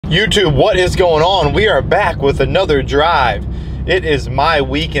YouTube, what is going on? We are back with another drive. It is my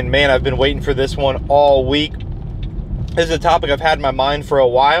week, and man, I've been waiting for this one all week. This is a topic I've had in my mind for a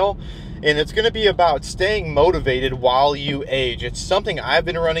while, and it's going to be about staying motivated while you age. It's something I've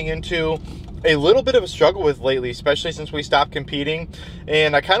been running into a little bit of a struggle with lately, especially since we stopped competing,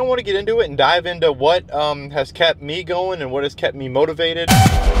 and I kind of want to get into it and dive into what has kept me going and what has kept me motivated.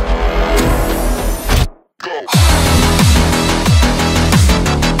 Go.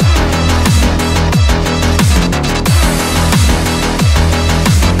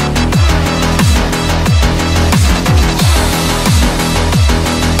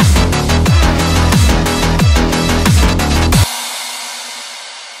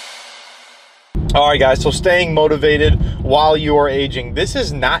 All right, guys, so staying motivated while you are aging. This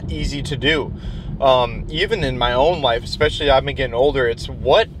is not easy to do. Even in my own life, especially I've been getting older, it's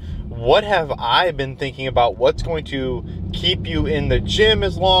what have I been thinking about? What's going to keep you in the gym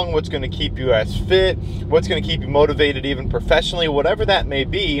as long? What's going to keep you as fit? What's going to keep you motivated even professionally? Whatever that may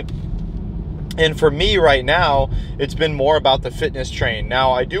be. And for me right now, it's been more about the fitness train.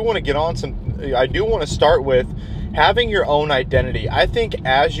 Now, I do want to start with having your own identity. I think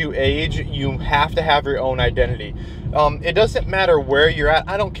as you age, you have to have your own identity. It doesn't matter where you're at.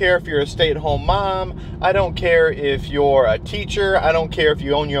 I don't care if you're a stay-at-home mom. I don't care if you're a teacher. I don't care if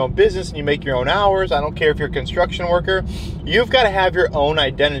you own your own business and you make your own hours. I don't care if you're a construction worker. You've got to have your own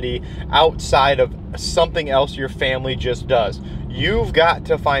identity outside of something else your family just does. You've got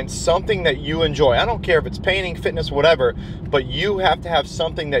to find something that you enjoy. I don't care if it's painting, fitness, whatever, but you have to have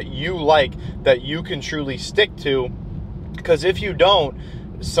something that you like, that you can truly stick to. Because if you don't,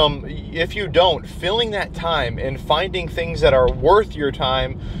 filling that time and finding things that are worth your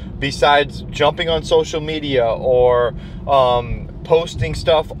time besides jumping on social media or posting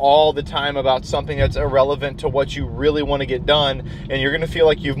stuff all the time about something that's irrelevant to what you really want to get done, and you're going to feel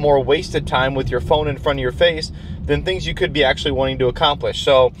like you've more wasted time with your phone in front of your face than things you could be actually wanting to accomplish.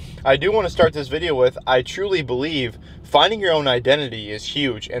 So I do want to start this video with, I truly believe finding your own identity is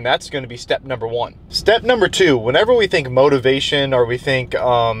huge, and that's going to be step number one. Step number two, whenever we think motivation or we think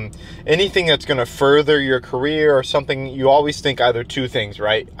anything that's going to further your career or something, you always think either two things,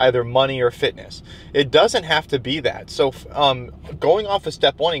 right? Either money or fitness. It doesn't have to be that. So going off of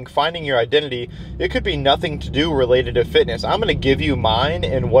step one and finding your identity, it could be nothing to do related to fitness. I'm going to give you mine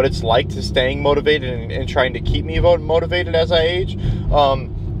and what it's like to staying motivated and trying to keep me motivated as I age.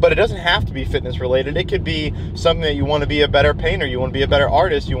 But it doesn't have to be fitness related. It could be something that you want to be a better painter, you want to be a better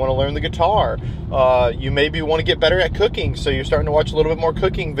artist, you want to learn the guitar, you maybe want to get better at cooking, so you're starting to watch a little bit more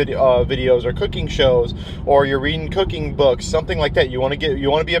cooking videos or cooking shows, or you're reading cooking books, something like that. You want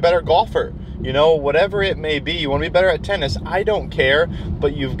to be a better golfer, you know, whatever it may be. You want to be better at tennis. I don't care,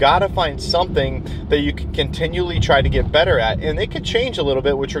 but you've got to find something that you can continually try to get better at, and it could change a little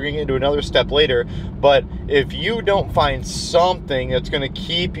bit, which we're going to get into another step later. But if you don't find something that's going to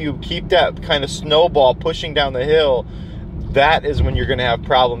keep that kind of snowball pushing down the hill, that is when you're going to have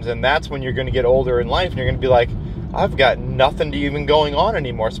problems, and that's when you're going to get older in life and you're going to be like, I've got nothing to even going on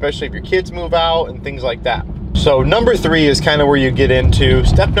anymore, especially if your kids move out and things like that. So number three is kind of where you get into,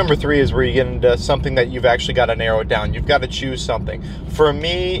 step number three is where you get into something that you've actually got to narrow it down. You've got to choose something. For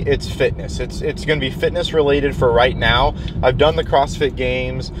me, it's fitness. It's going to be fitness related for right now. I've done the CrossFit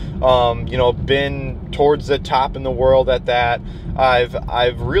Games, you know, been towards the top in the world at that.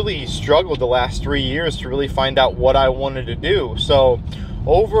 I've really struggled the last 3 years to really find out what I wanted to do. So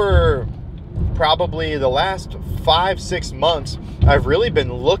over probably the last 5-6 months, I've really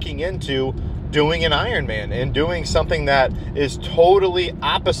been looking into doing an Ironman and doing something that is totally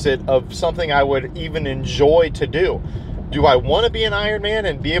opposite of something I would even enjoy to do. Do I want to be an Ironman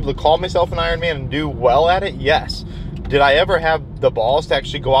and be able to call myself an Ironman and do well at it? Yes. Did I ever have the balls to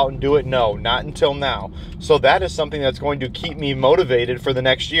actually go out and do it? No, not until now. So that is something that's going to keep me motivated for the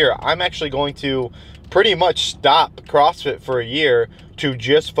next year. I'm actually going to pretty much stop CrossFit for a year to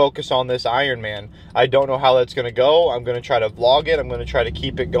just focus on this Ironman. I don't know how that's going to go. I'm going to try to vlog it. I'm going to try to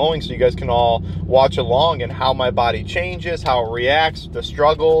keep it going so you guys can all watch along and how my body changes, how it reacts, the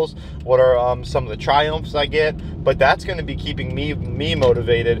struggles, what are some of the triumphs I get. But that's going to be keeping me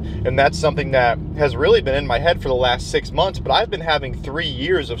motivated, and that's something that has really been in my head for the last 6 months, but I've been having 3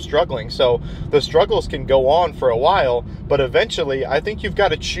 years of struggling. So the struggles can go on for a while, but eventually I think you've got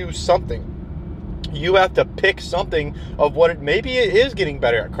to choose something. You have to pick something of what maybe it is getting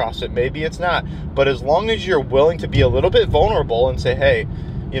better at CrossFit, maybe it's not. But as long as you're willing to be a little bit vulnerable and say, hey,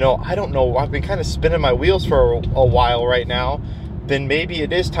 you know, I don't know, I've been kind of spinning my wheels for a while right now, then maybe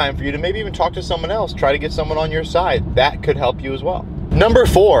it is time for you to maybe even talk to someone else, try to get someone on your side. That could help you as well. Number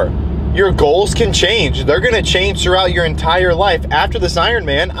 4, Your goals can change. They're going to change throughout your entire life. After this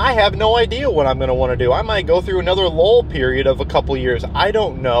Ironman, I have no idea what I'm going to want to do. I might go through another lull period of a couple years. I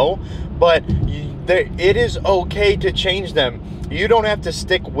don't know, but it is okay to change them. You don't have to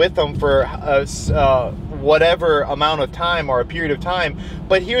stick with them for whatever amount of time or a period of time.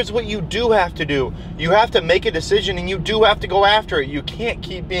 But here's what you do have to do. You have to make a decision, and you do have to go after it. You can't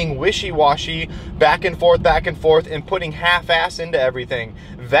keep being wishy-washy, back and forth, and putting half-ass into everything.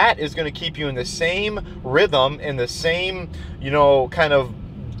 That is going to keep you in the same rhythm, in the same, kind of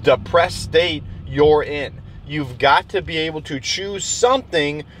depressed state you're in. You've got to be able to choose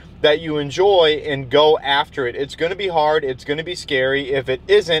something that you enjoy and go after it. It's going to be hard. It's going to be scary. If it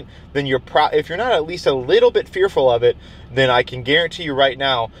isn't, then if you're not at least a little bit fearful of it, then I can guarantee you right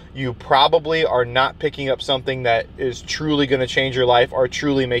now, you probably are not picking up something that is truly going to change your life or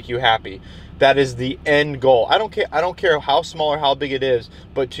truly make you happy. That is the end goal. I don't care how small or how big it is,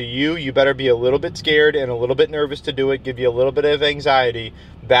 but to you, you better be a little bit scared and a little bit nervous to do it, give you a little bit of anxiety.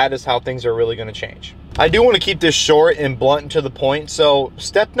 That is how things are really going to change. I do want to keep this short and blunt and to the point. So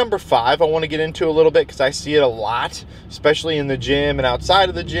step number 5, I want to get into a little bit because I see it a lot, especially in the gym and outside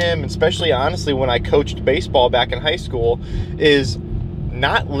of the gym, and especially honestly when I coached baseball back in high school, is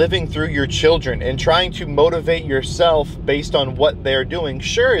not living through your children and trying to motivate yourself based on what they're doing.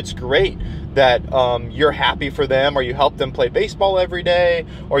 Sure, it's great that you're happy for them, or you help them play baseball every day,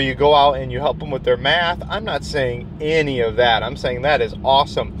 or you go out and you help them with their math. I'm not saying any of that. I'm saying that is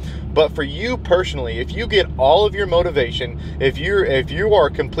awesome. But for you personally, if you get all of your motivation, if you are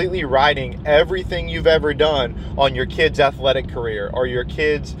completely riding everything you've ever done on your kids' athletic career, or your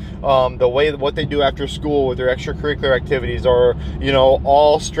kids, what they do after school with their extracurricular activities, or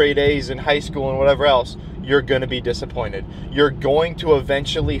all straight A's in high school and whatever else, you're going to be disappointed. You're going to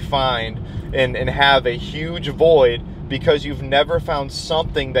eventually find and have a huge void because you've never found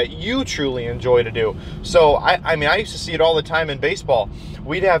something that you truly enjoy to do. So I mean, I used to see it all the time in baseball.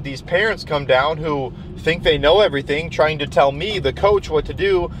 We'd have these parents come down who think they know everything, trying to tell me, the coach, what to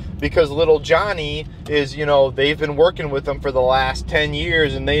do because little Johnny is, they've been working with them for the last 10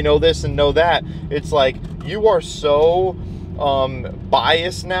 years and they know this and know that. It's like, you are so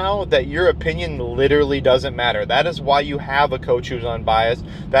biased now that your opinion literally doesn't matter. That is why you have a coach who's unbiased.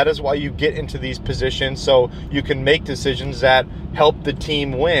 That is why you get into these positions, so you can make decisions that help the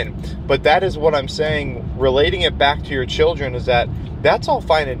team win. But that is what I'm saying, relating it back to your children, is that that's all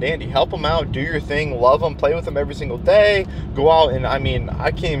fine and dandy. Help them out, do your thing, love them, play with them every single day, go out. And I mean,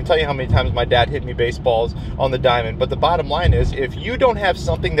 I can't even tell you how many times my dad hit me baseballs on the diamond. But the bottom line is, if you don't have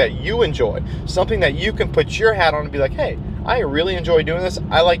something that you enjoy, something that you can put your hat on and be like, hey, I really enjoy doing this,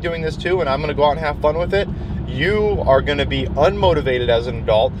 I like doing this too, and I'm going to go out and have fun with it, you are going to be unmotivated as an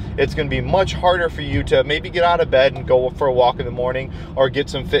adult. It's going to be much harder for you to maybe get out of bed and go for a walk in the morning or get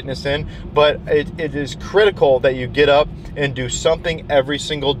some fitness in. But it is critical that you get up and do something every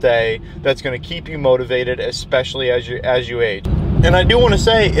single day that's going to keep you motivated, especially as you age. And I do want to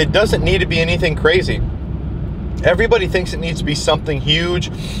say, it doesn't need to be anything crazy. Everybody thinks it needs to be something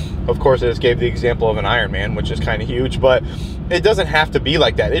huge. Of course, I just gave the example of an Ironman, which is kind of huge, but it doesn't have to be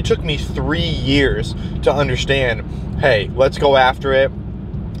like that. It took me 3 years to understand, hey, let's go after it,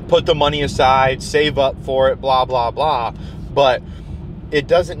 put the money aside, save up for it, blah, blah, blah. But it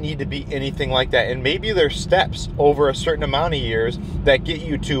doesn't need to be anything like that. And maybe there's steps over a certain amount of years that get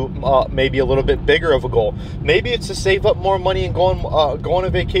you to maybe a little bit bigger of a goal. Maybe it's to save up more money and go on a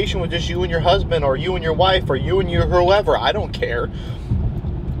vacation with just you and your husband, or you and your wife, or you and your whoever. I don't care.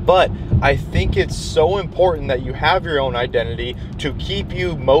 But I think it's so important that you have your own identity to keep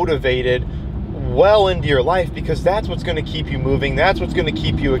you motivated well into your life, because that's what's going to keep you moving. That's what's going to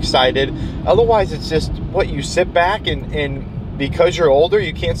keep you excited. Otherwise, it's just what you sit back and because you're older,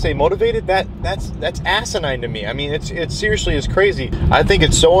 you can't stay motivated. That's asinine to me. I mean, it seriously is crazy. I think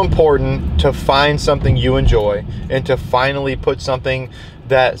it's so important to find something you enjoy and to finally put some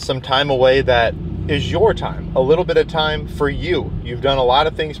time away that is your time, a little bit of time for you. You've done a lot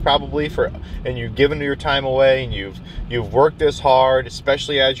of things probably and you've given your time away, and you've worked this hard,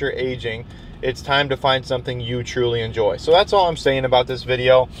 especially as you're aging. It's time to find something you truly enjoy. So that's all I'm saying about this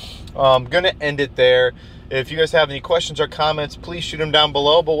video. I'm gonna end it there. If you guys have any questions or comments, please shoot them down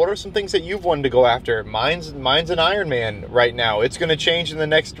below. But what are some things that you've wanted to go after? Mine's an Ironman right now. It's going to change in the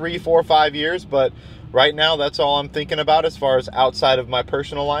next 3, 4, 5 years, but right now that's all I'm thinking about as far as outside of my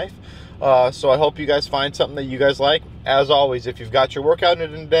personal life. So I hope you guys find something that you guys like. As always, if you've got your workout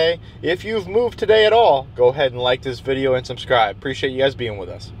in today, if you've moved today at all, go ahead and like this video and subscribe. Appreciate you guys being with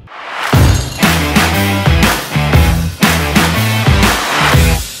us.